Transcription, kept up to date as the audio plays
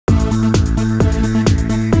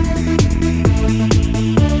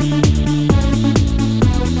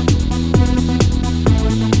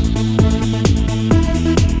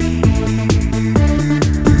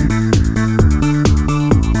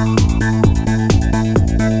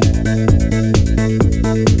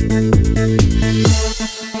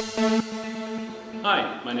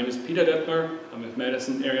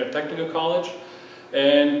Madison Area Technical College.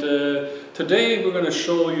 And today we're going to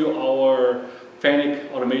show you our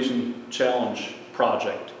FANUC Automation Challenge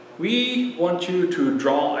project. We want you to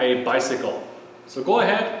draw a bicycle. So go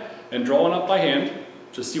ahead and draw one up by hand.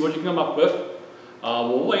 Just see what you can come up with.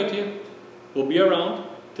 We'll wait here. We'll be around.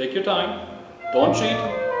 Take your time. Don't cheat.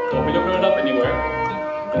 Don't be looking it up anywhere.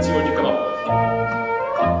 And see what you come up with.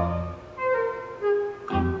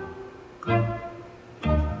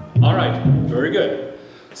 Alright, very good.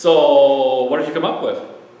 So, what did you come up with?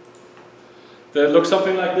 Did it look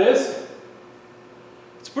something like this?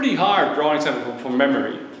 It's pretty hard drawing something from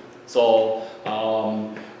memory. So,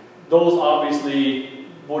 those obviously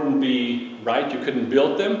wouldn't be right. You couldn't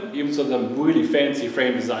build them, even so there's some really fancy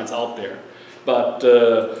frame designs out there. But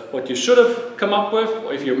what you should have come up with,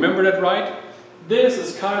 if you remembered it right, this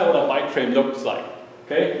is kind of what a bike frame looks like.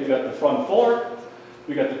 Okay, we got the front fork,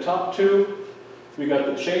 we got the top tube, we got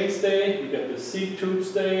the chainstay, we got the seat tube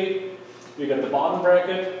stay, we got the bottom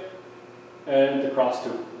bracket, and the cross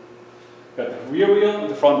tube. We got the rear wheel and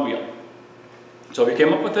the front wheel. So we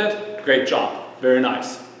came up with it. Great job. Very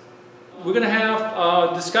nice. We're going to have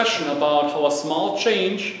a discussion about how a small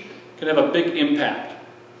change can have a big impact.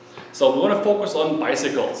 So we want to focus on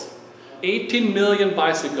bicycles. 18 million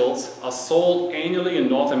bicycles are sold annually in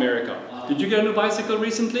North America. Did you get a new bicycle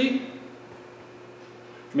recently?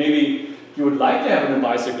 Maybe you would like to have a new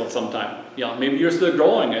bicycle sometime. Yeah, maybe you're still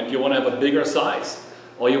growing and you want to have a bigger size.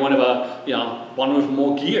 Or you want to have a, one with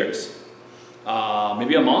more gears.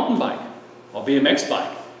 Maybe a mountain bike or BMX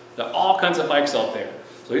bike. There are all kinds of bikes out there.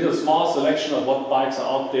 So here's a small selection of what bikes are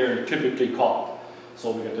out there and typically called.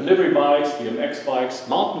 So we got delivery bikes, BMX bikes,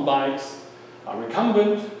 mountain bikes,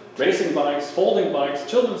 recumbent, racing bikes, folding bikes,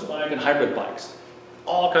 children's bike, and hybrid bikes.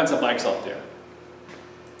 All kinds of bikes out there.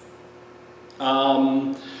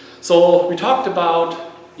 So we talked about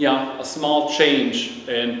a small change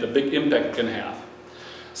and the big impact it can have.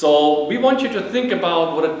 So we want you to think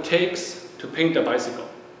about what it takes to paint a bicycle.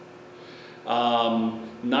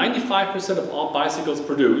 95% of all bicycles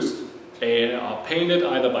produced are painted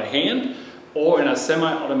either by hand or in a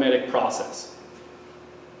semi-automatic process.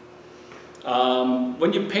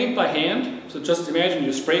 When you paint by hand, so just imagine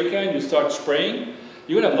your spray can, you start spraying,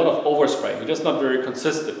 you're going to have a lot of overspray. It's just not very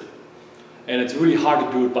consistent. And it's really hard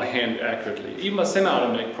to do it by hand accurately. Even a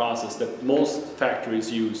semi-automatic process that most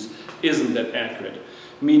factories use isn't that accurate.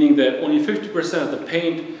 Meaning that only 50% of the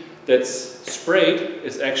paint that's sprayed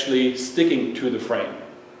is actually sticking to the frame.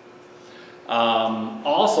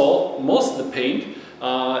 Also, most of the paint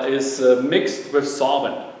is mixed with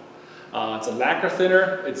solvent. It's a lacquer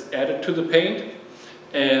thinner, it's added to the paint,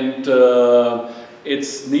 and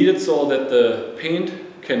it's needed so that the paint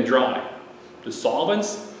can dry. The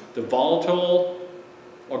solvents, the volatile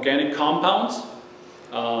organic compounds,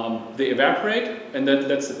 they evaporate, and that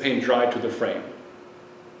lets the paint dry to the frame.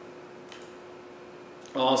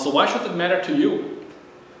 So why should that matter to you?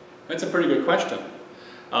 That's a pretty good question.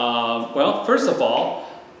 Well, first of all,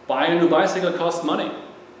 buying a new bicycle costs money.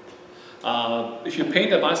 If you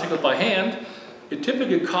paint a bicycle by hand, it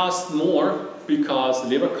typically costs more because the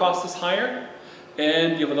labor cost is higher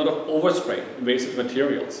and you have a lot of overspray, invasive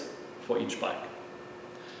materials for each bike.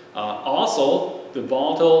 Also, the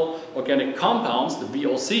volatile organic compounds, the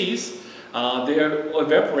VOCs, they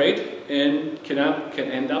evaporate and can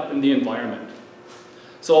end up in the environment.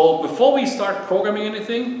 So before we start programming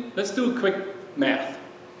anything, let's do a quick math.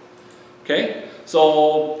 Okay,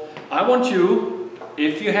 so I want you,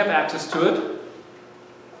 if you have access to it,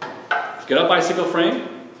 get a bicycle frame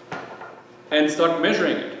and start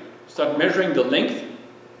measuring it. Start measuring the length,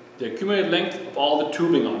 the accumulated length of all the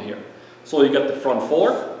tubing on here. So you got the front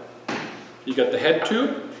fork, you got the head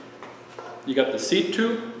tube, you got the seat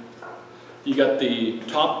tube, you got the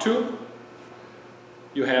top tube,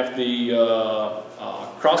 you have the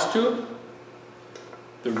cross tube,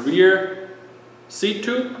 the rear seat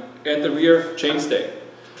tube, and the rear chainstay.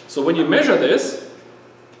 So when you measure this,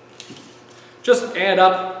 just add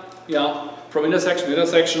up, from intersection to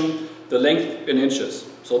intersection, the length in inches.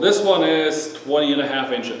 So this one is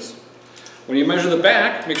 20.5 inches. When you measure the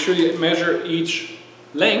back, make sure you measure each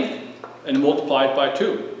length and multiply it by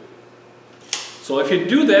 2. So if you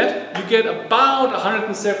do that, you get about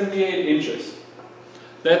 178 inches.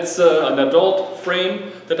 That's an adult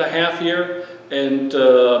frame that I have here, and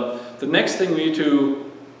the next thing we need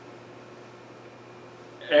to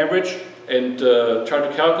average and try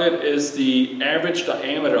to calculate is the average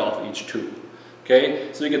diameter of each tube.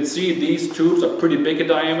 Okay, so you can see these tubes are pretty big in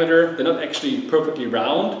diameter. They're not actually perfectly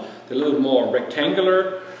round. They're a little more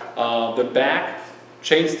rectangular. The back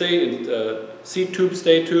chainstay and seat tube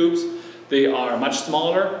stay tubes, they are much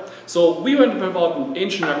smaller. So we went with about 1.25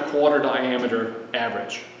 inch diameter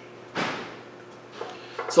average.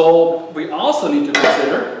 So we also need to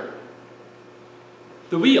consider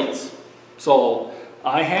the wheels. So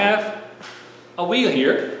I have a wheel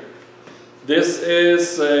here. This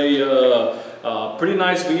is a pretty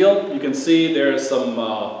nice wheel. You can see there's some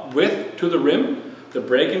width to the rim. The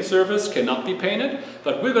braking surface cannot be painted,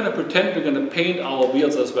 but we're going to pretend we're going to paint our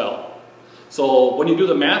wheels as well. So when you do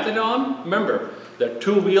the math later on, remember, there are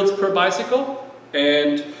 2 wheels per bicycle,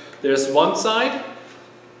 and there's one side,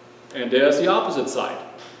 and there's the opposite side.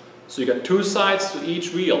 So you got 2 sides to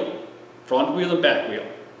each wheel, front wheel and back wheel.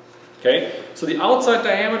 Okay, so the outside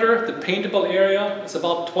diameter, the paintable area, is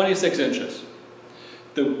about 26 inches.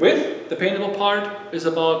 The width, the paintable part, is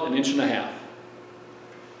about 1.5 inches.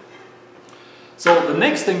 So the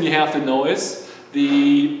next thing you have to know is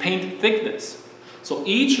the paint thickness. So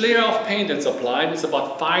each layer of paint that's applied is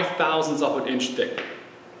about 0.005 of an inch thick.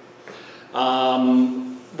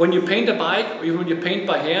 When you paint a bike, or even when you paint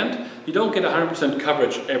by hand, you don't get 100%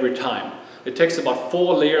 coverage every time. It takes about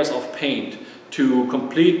 4 layers of paint to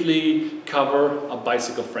completely cover a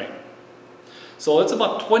bicycle frame. So it's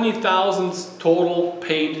about 20 thousandths total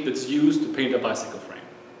paint that's used to paint a bicycle frame.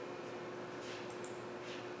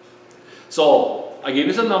 So I gave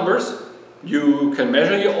you some numbers. You can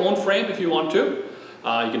measure your own frame if you want to.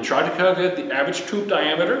 You can try to calculate the average tube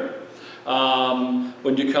diameter.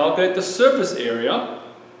 When you calculate the surface area,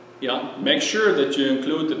 make sure that you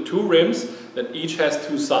include the 2 rims that each has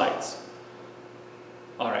 2 sides.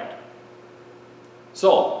 Alright.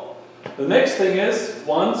 So, the next thing is,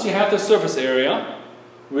 once you have the surface area,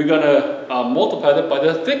 we're going to multiply that by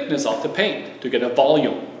the thickness of the paint to get a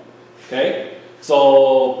volume. Okay?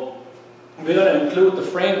 So, we're going to include the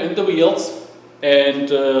frame and the wheels and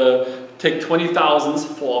take 20 thousandths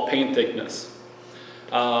for our paint thickness.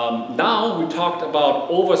 Now we talked about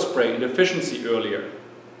overspray and efficiency earlier.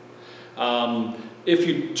 If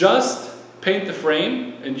you just paint the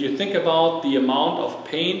frame and you think about the amount of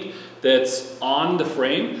paint that's on the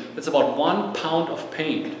frame, that's about 1 pound of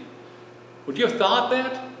paint. Would you have thought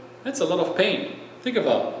that? That's a lot of paint. Think of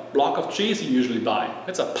a block of cheese you usually buy.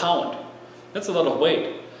 That's a pound. That's a lot of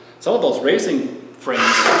weight. Some of those racing frames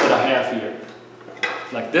that I have here,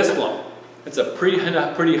 like this one, it's a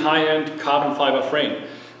pretty high-end carbon fiber frame.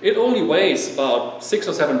 It only weighs about 6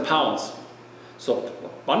 or 7 pounds. So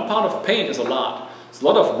 1 pound of paint is a lot. It's a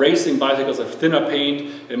lot of racing bicycles have thinner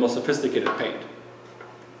paint and more sophisticated paint.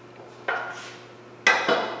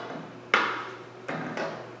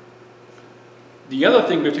 The other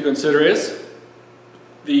thing we have to consider is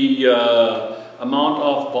the amount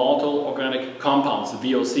of volatile organic compounds, the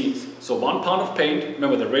VOCs. So 1 pound of paint,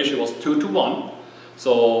 remember the ratio was 2 to 1.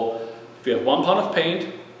 So if you have 1 pound of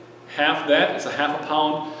paint, half that is a half a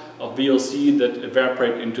pound of VOC that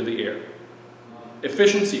evaporate into the air.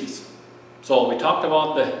 Efficiencies. So we talked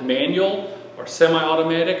about the manual or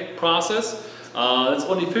semi-automatic process. It's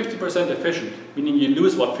only 50% efficient, meaning you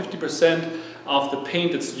lose about 50% of the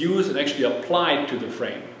paint that's used and actually applied to the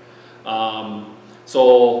frame.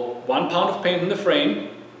 So 1 pound of paint in the frame,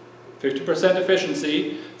 50%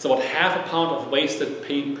 efficiency, it's about half a pound of wasted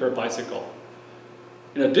paint per bicycle.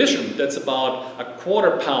 In addition, that's about a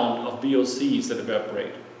 1/4 pound of VOCs that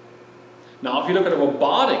evaporate. Now if you look at a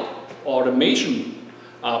robotic automation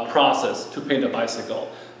process to paint a bicycle,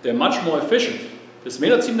 they're much more efficient. This may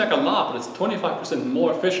not seem like a lot, but it's 25%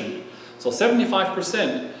 more efficient. So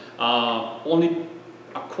 75%, only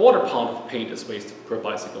a 1/4 pound of paint is wasted per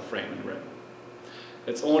bicycle frame and rim.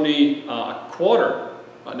 It's only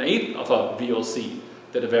an eighth of a VOC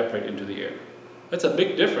that evaporate into the air. That's a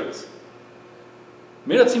big difference.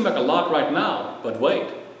 May not seem like a lot right now, but wait.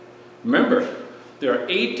 Remember, there are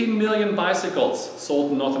 18 million bicycles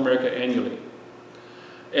sold in North America annually.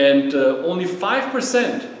 And only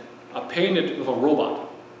 5% are painted with a robot.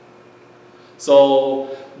 So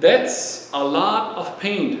that's a lot of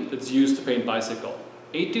paint that's used to paint bicycle.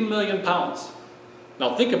 18 million pounds.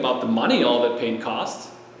 Now think about the money all that paint costs.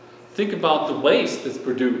 Think about the waste that's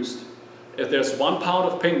produced if there's 1 pound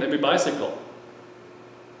of paint in every bicycle.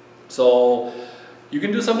 So you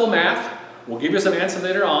can do simple math. We'll give you some answer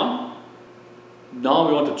later on. Now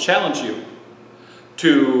we want to challenge you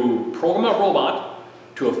to program a robot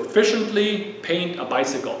to efficiently paint a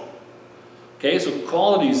bicycle. Okay, so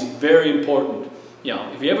quality is very important. You know,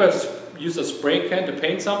 if you ever use a spray can to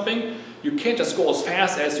paint something, you can't just go as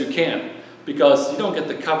fast as you can because you don't get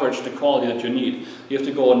the coverage, the quality that you need. You have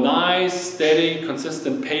to go a nice, steady,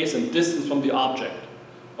 consistent pace and distance from the object.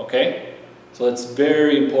 Okay, so it's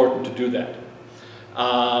very important to do that.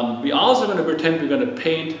 We also going to pretend we're going to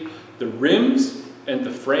paint the rims and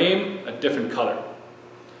the frame a different color.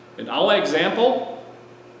 In our example,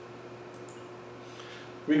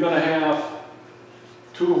 we're going to have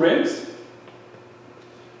 2 rims,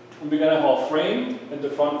 and we're going to have our frame and the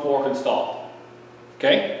front fork installed.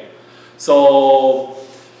 Okay? So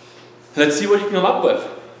let's see what you can come up with.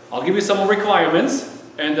 I'll give you some requirements,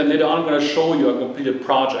 and then later on I'm going to show you a completed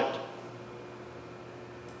project.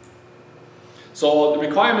 So the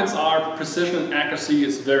requirements are precision and accuracy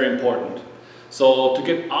is very important. So to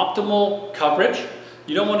get optimal coverage,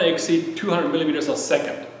 you don't want to exceed 200 millimeters a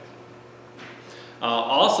second.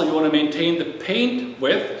 Also, you want to maintain the paint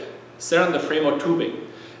width set on the frame or tubing.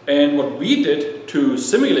 And what we did to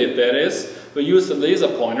simulate that is we used a laser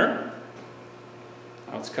pointer.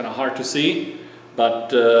 Now, it's kind of hard to see,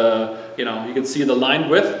 but you know, you can see the line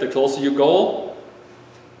width. The closer you go,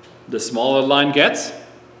 the smaller the line gets.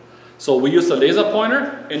 So we used a laser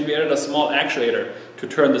pointer, and we added a small actuator to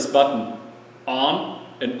turn this button on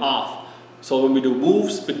and off. So when we do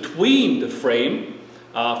moves between the frame,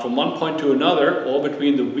 from one point to another, or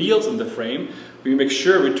between the wheels in the frame, we make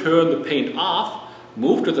sure we turn the paint off,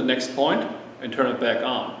 move to the next point, and turn it back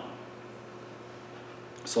on.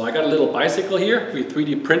 So I got a little bicycle here. We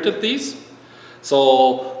 3D printed these.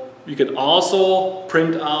 So you can also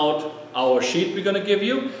print out our sheet we're going to give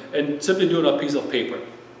you and simply do it on a piece of paper.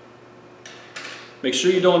 Make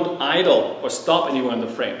sure you don't idle or stop anywhere in the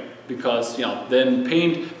frame, because then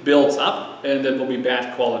paint builds up and that will be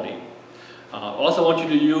bad quality. Also want you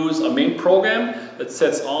to use a main program that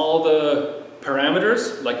sets all the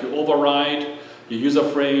parameters, like your override, your user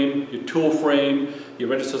frame, your tool frame, your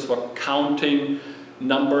registers for counting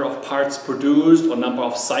number of parts produced or number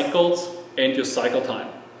of cycles, and your cycle time.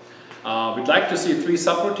 We'd like to see 3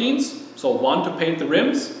 subroutines. So 1 to paint the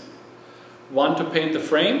rims, 1 to paint the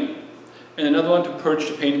frame, and another one to purge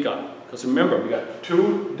the paint gun. Because remember, we got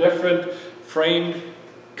 2 different frame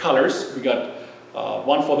colors. We got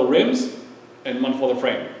one for the rims and one for the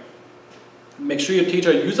frame. Make sure you teach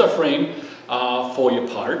a user frame for your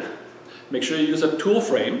part. Make sure you use a tool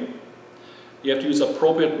frame. You have to use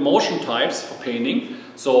appropriate motion types for painting.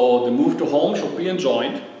 So the move to home should be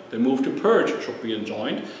enjoined. The move to purge should be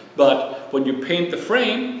enjoined. But when you paint the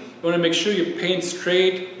frame, you want to make sure you paint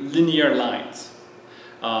straight, linear lines.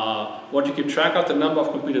 Want to keep track of the number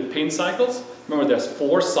of completed paint cycles. Remember, there's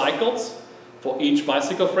 4 cycles for each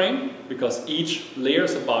bicycle frame, because each layer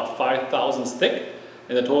is about 5 thousandths thick,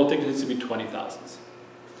 and the total thickness needs to be 20 thousandths.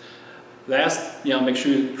 Last, make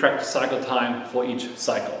sure you track the cycle time for each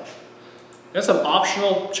cycle. There's some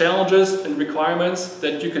optional challenges and requirements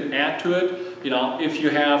that you can add to it. If you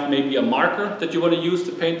have maybe a marker that you want to use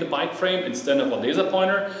to paint the bike frame instead of a laser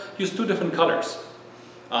pointer, use 2 different colors.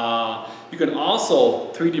 You can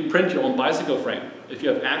also 3D print your own bicycle frame. If you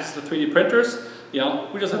have access to 3D printers,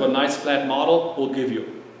 we just have a nice flat model we'll give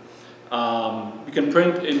you. You can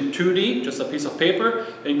print in 2D, just a piece of paper,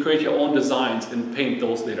 and create your own designs and paint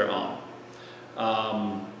those later on.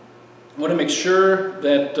 You want to make sure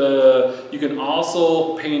that you can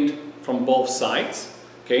also paint from both sides.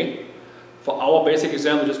 Okay? For our basic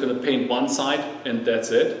example, we're just going to paint one side and that's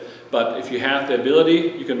it. But if you have the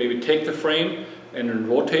ability, you can maybe take the frame and then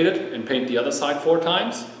rotate it and paint the other side 4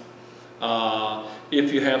 times.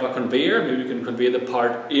 If you have a conveyor, maybe you can convey the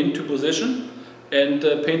part into position and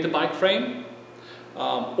paint the bike frame.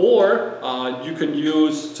 Or you can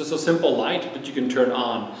use just a simple light that you can turn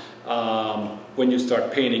on when you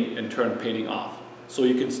start painting and turn painting off. So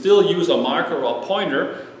you can still use a marker or a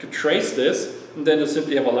pointer to trace this, and then you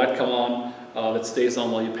simply have a light come on that stays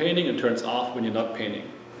on while you're painting and turns off when you're not painting.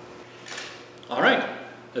 All right,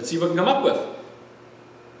 let's see what we can come up with.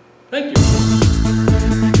 Thank you.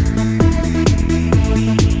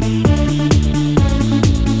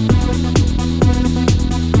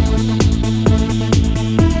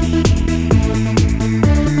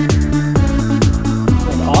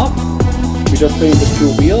 We just painted the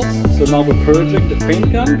 2 wheels, so now we're purging the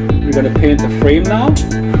paint gun. We're going to paint the frame now,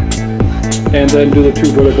 and then do the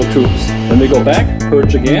 2 vertical tubes. Then we go back,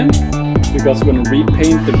 purge again, because we're going to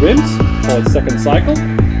repaint the rims for its 2nd cycle.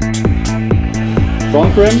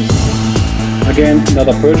 Front rims, again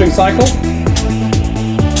another purging cycle.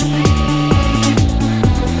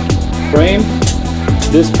 Frame,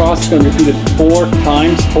 this process is going to be repeated 4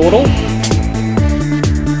 times total.